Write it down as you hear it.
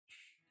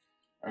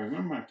I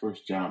remember my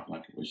first job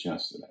like it was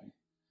yesterday.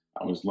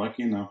 I was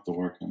lucky enough to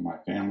work in my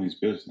family's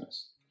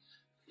business.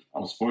 I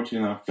was fortunate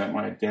enough that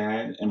my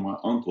dad and my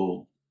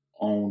uncle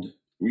owned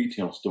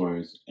retail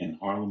stores in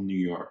Harlem, New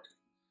York.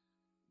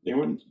 They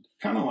were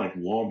kind of like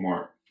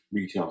Walmart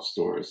retail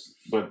stores,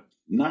 but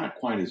not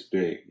quite as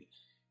big.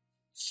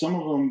 Some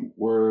of them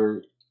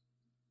were,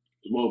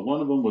 well,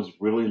 one of them was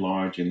really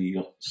large and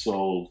he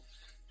sold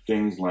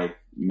things like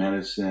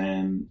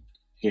medicine,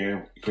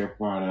 hair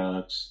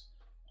products.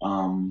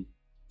 Um,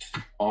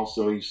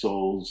 Also, he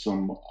sold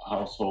some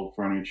household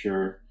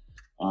furniture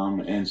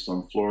and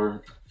some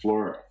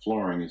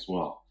flooring as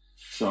well.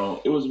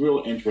 So it was a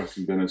real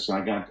interesting business. So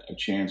I got a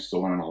chance to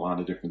learn a lot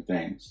of different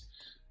things.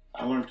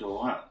 I learned a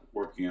lot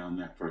working on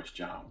that first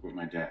job with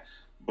my dad.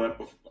 But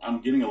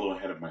I'm getting a little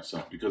ahead of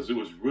myself because it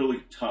was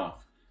really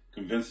tough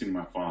convincing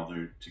my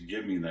father to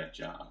give me that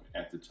job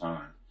at the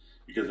time.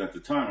 Because at the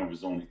time I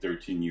was only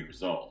 13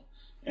 years old.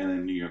 And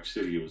in New York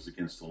City, it was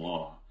against the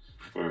law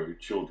for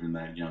children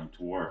that young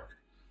to work.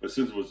 But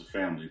since it was a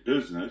family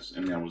business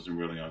and I wasn't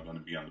really going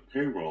to be on the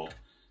payroll,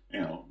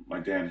 my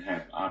dad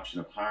had the option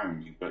of hiring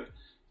me, but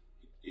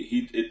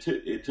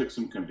it took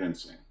some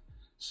convincing.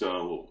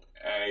 So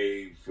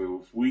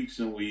for weeks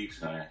and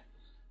weeks, I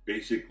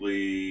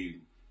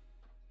basically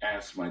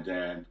asked my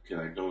dad, "Can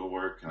I go to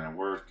work? Can I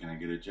work? Can I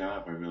get a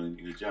job? I really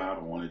need a job.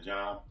 I want a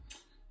job."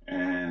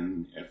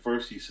 And at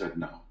first, he said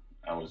no.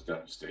 I was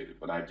devastated,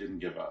 but I didn't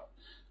give up.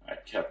 I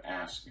kept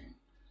asking,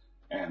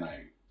 and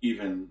I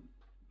even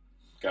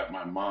got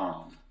my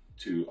mom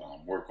to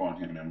work on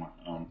him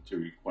and to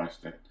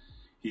request that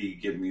he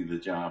give me the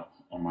job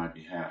on my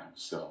behalf.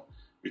 So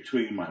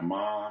between my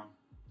mom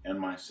and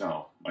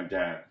myself, my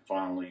dad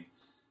finally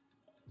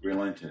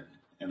relented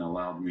and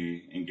allowed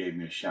me and gave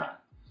me a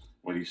shot.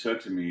 What he said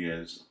to me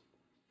is,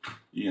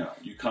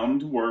 you come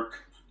to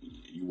work,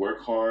 you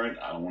work hard.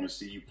 I don't want to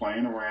see you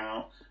playing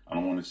around. I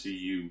don't want to see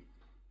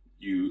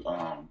you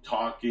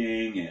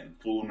talking and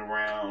fooling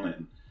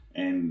around,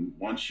 and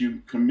once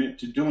you commit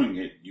to doing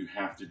it, you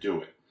have to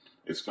do it.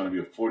 It's going to be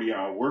a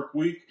 40-hour work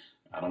week.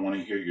 I don't want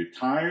to hear you're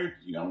tired.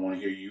 I don't want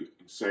to hear you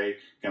say,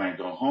 "Can I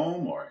go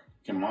home?" or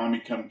 "Can mommy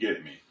come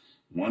get me?"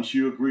 Once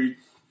you agree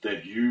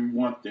that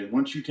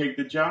once you take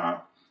the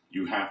job,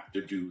 you have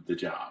to do the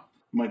job.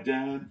 My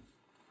dad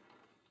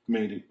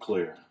made it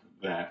clear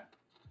that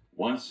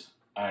once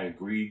I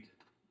agreed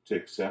to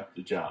accept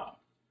the job,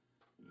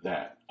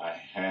 that I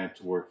had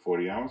to work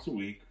 40 hours a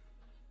week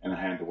and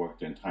I had to work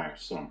the entire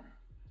summer.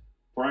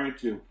 Prior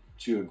to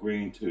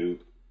agreeing to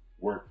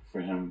work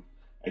for him,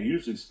 I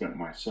usually spent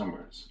my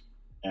summers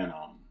and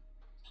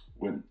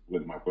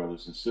with my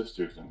brothers and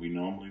sisters, and we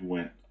normally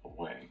went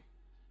away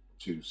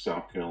to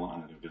South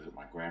Carolina to visit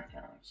my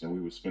grandparents, and we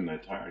would spend the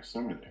entire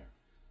summer there.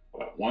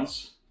 But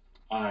once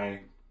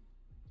I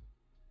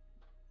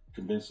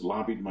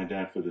lobbied my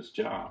dad for this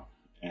job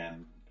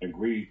and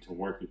agreed to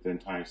work it the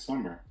entire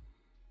summer,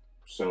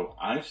 so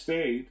I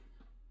stayed.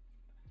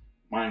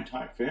 My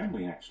entire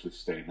family actually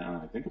stayed. Now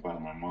that I think about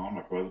it, my mom,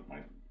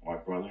 my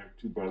brother,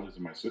 two brothers,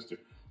 and my sister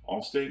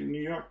all stayed in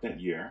New York that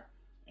year,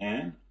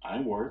 and I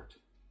worked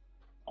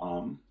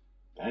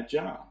that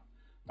job.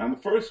 Now,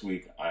 the first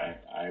week,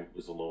 I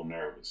was a little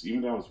nervous,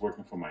 even though I was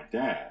working for my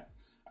dad.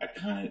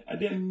 I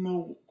didn't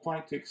know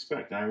quite to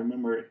expect. I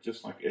remember it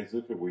just like as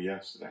if it were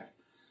yesterday,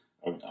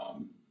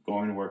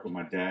 going to work with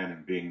my dad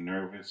and being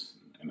nervous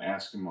and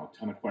asking him a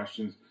ton of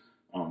questions.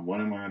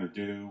 What am I going to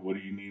do? What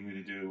do you need me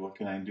to do? What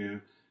can I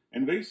do?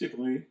 And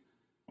basically,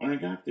 when I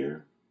got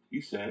there, he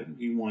said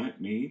he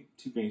wanted me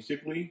to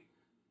basically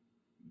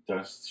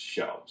dust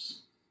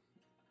shelves.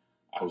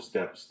 I was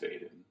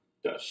devastated.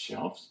 Dust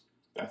shelves?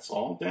 That's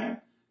all,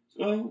 Dad?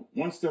 So,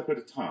 one step at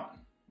a time.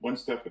 One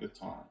step at a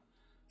time.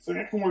 So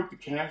I can work the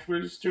cash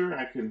register.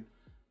 I could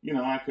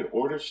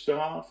order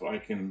stuff. I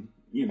can,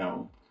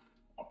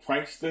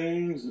 price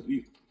things.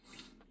 He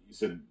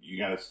said, you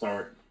got to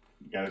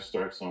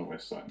start somewhere,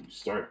 son. You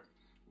start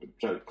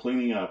with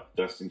cleaning up,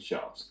 dusting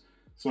shelves.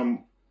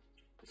 So,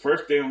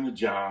 first day on the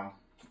job,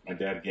 my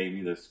dad gave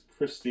me this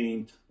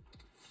pristine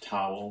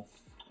towel,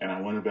 and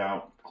I went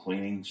about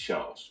cleaning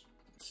shelves,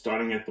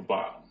 starting at the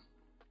bottom,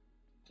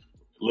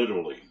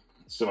 literally.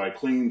 So I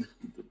cleaned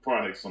the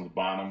products on the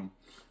bottom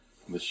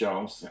of the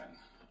shelves, and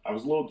I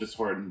was a little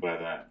disheartened by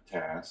that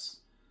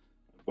task,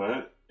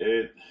 but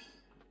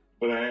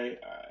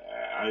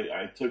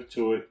I took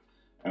to it,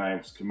 and I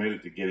was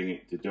committed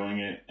to doing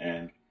it.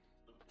 And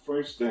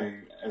first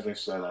day, as I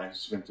said, I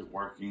spent it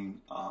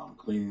working,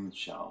 cleaning the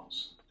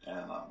shelves,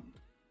 and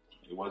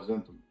it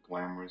wasn't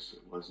glamorous.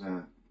 It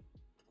wasn't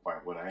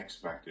quite what I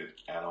expected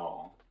at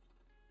all,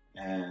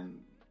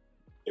 and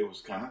it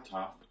was kind of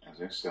tough,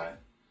 as I said.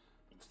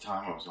 At the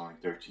time, I was only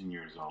 13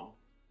 years old,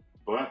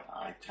 but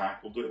I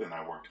tackled it and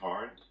I worked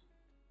hard,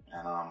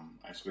 and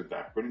I spent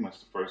that pretty much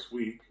the first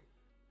week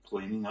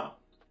cleaning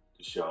up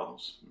the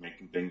shelves,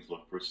 making things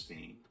look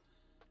pristine,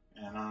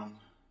 and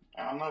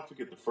I'll never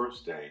forget the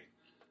first day.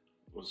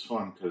 It was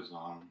fun because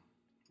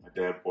my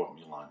dad bought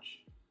me lunch.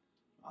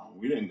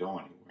 We didn't go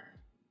anywhere,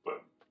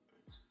 but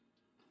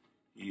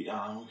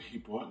he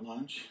bought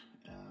lunch,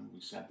 and we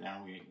sat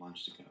down, we ate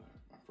lunch together,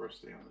 my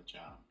first day on the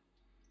job.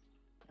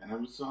 And it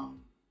was,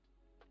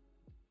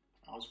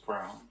 I was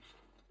proud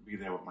to be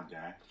there with my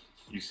dad.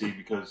 You see,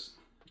 because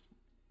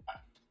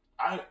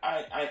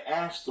I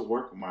asked to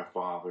work with my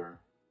father,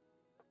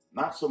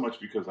 not so much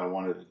because I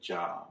wanted a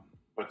job,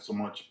 but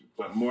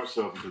more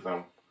so because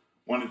I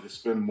wanted to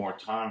spend more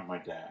time with my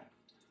dad.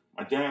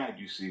 My dad,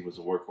 you see, was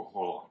a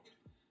workaholic.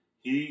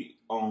 He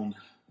owned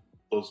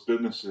those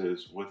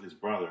businesses with his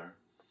brother,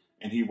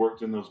 and he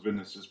worked in those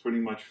businesses pretty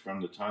much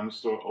from the time the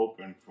store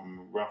opened,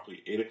 from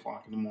roughly 8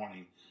 o'clock in the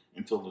morning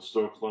until the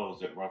store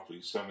closed at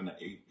roughly 7 to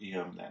 8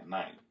 p.m. that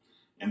night.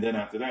 And then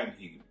after that,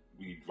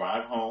 we'd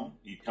drive home,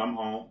 he'd come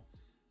home,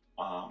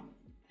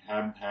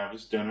 have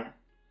his dinner,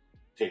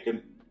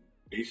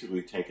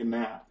 basically take a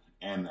nap,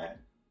 and at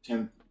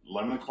 10,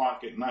 11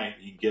 o'clock at night,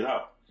 he'd get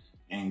up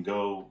and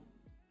go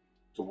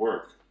to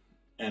work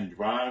and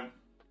drive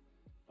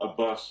a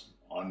bus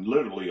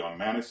literally on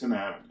Madison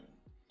Avenue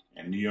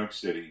in New York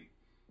City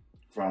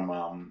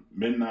from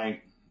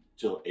midnight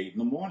till 8 in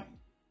the morning.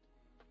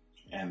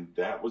 And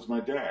that was my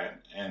dad,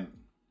 and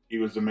he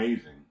was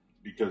amazing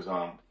because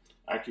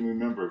I can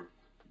remember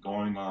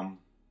going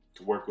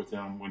to work with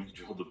him when he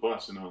drove the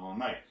bus in the middle of the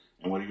night.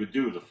 And what he would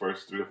do the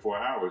first 3 or 4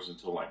 hours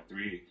until like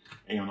 3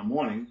 a.m. in the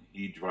morning,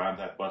 he'd drive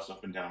that bus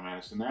up and down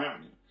Madison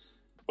Avenue.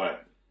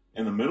 But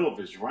in the middle of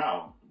his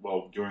route,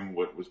 well, during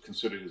what was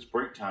considered his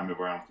break time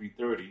around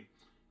 3:30,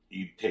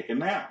 he'd take a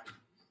nap.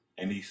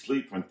 And he'd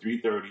sleep from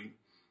 3:30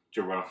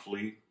 to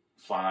roughly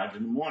 5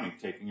 in the morning,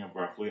 taking up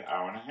roughly an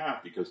hour and a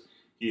half because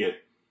he had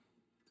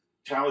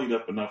tallied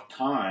up enough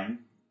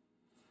time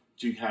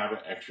to have an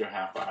extra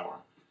half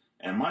hour.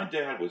 And my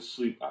dad would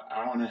sleep an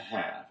hour and a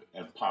half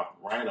and pop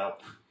right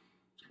up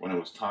when it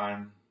was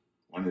time,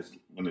 when his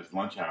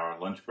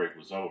lunch break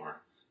was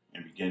over,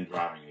 and begin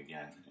driving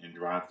again and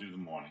drive through the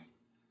morning.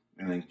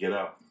 And then get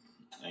up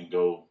and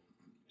go,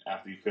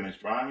 after he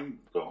finished driving,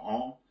 go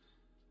home,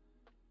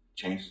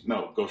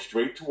 go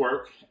straight to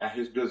work at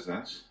his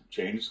business,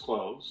 change his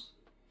clothes,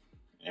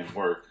 and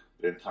work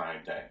the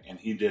entire day. And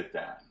he did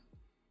that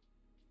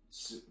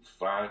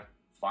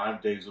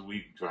 5 days a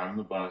week, driving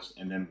the bus,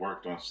 and then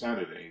worked on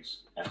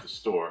Saturdays at the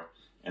store.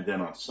 And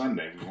then on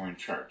Sunday, we were in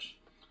church.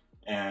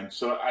 And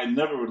so I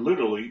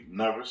literally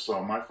never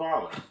saw my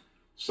father.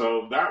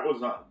 So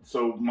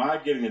so my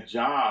getting a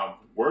job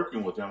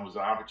working with him was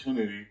an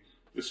opportunity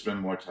to spend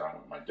more time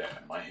with my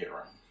dad, my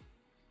hero.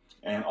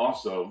 And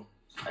also,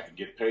 I could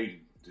get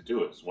paid to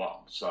do it as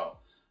well. So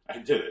I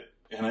did it,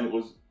 and it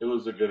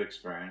was a good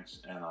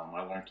experience, and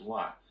I learned a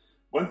lot.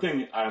 One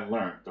thing I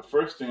learned, the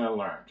first thing I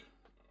learned,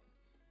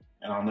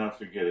 and I'll never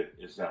forget it,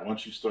 is that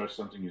once you start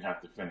something, you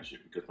have to finish it,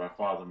 because my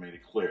father made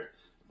it clear.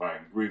 If I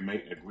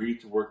agreed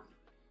to work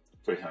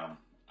for him,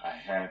 I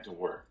had to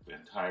work the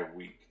entire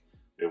week.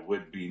 There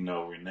would be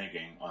no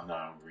reneging on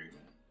that agreement.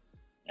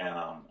 And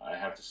I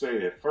have to say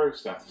that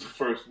after the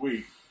first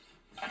week,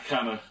 I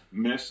kind of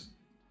missed,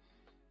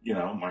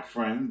 my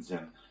friends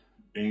and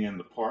being in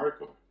the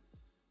park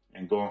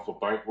and going for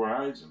bike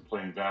rides and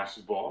playing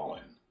basketball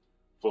and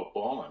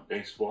football and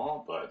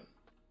baseball, but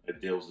a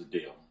deal's a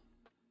deal.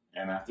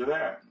 And after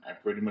that, I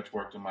pretty much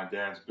worked in my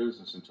dad's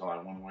business until I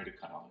went away to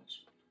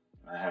college.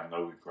 And I have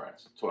no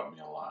regrets. It taught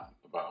me a lot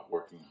about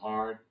working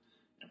hard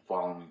and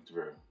following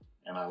through.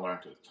 And I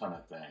learned a ton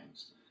of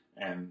things.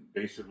 And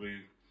basically,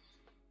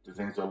 the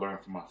things I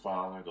learned from my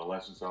father, the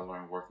lessons I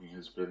learned working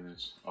his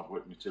business are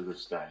with me to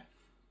this day.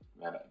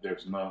 That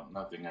there's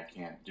nothing I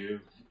can't do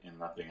and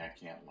nothing I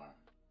can't learn.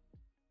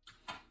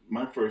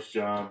 My first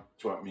job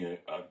taught me a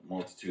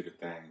multitude of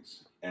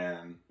things,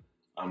 and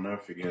I'll never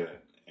forget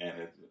it. And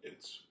it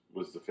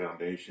was the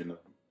foundation of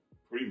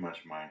pretty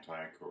much my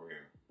entire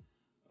career,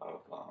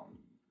 of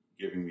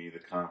giving me the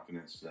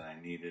confidence that I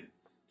needed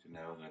to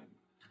know that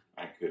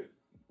I could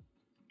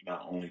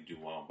not only do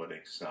well, but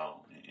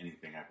excel in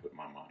anything I put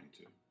my mind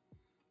to.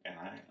 And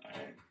I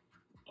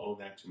owe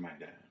that to my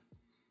dad.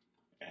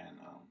 And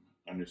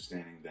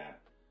understanding that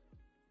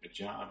a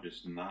job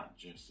is not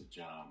just a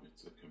job,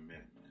 it's a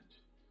commitment.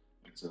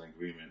 It's an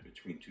agreement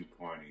between two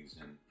parties,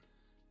 and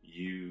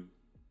you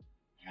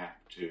have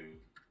to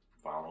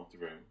follow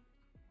through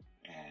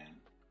and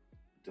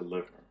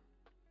deliver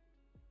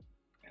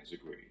as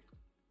agreed.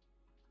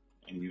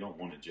 And you don't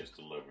want to just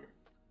deliver.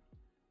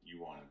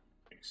 You want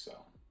to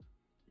excel.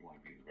 You want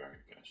to be the very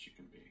best you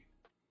can be.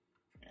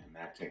 And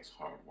that takes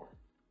hard work.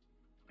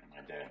 And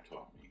my dad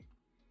taught me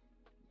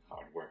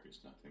hard work is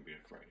nothing to be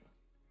afraid of.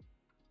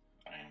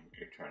 I am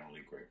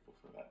eternally grateful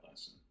for that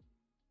lesson.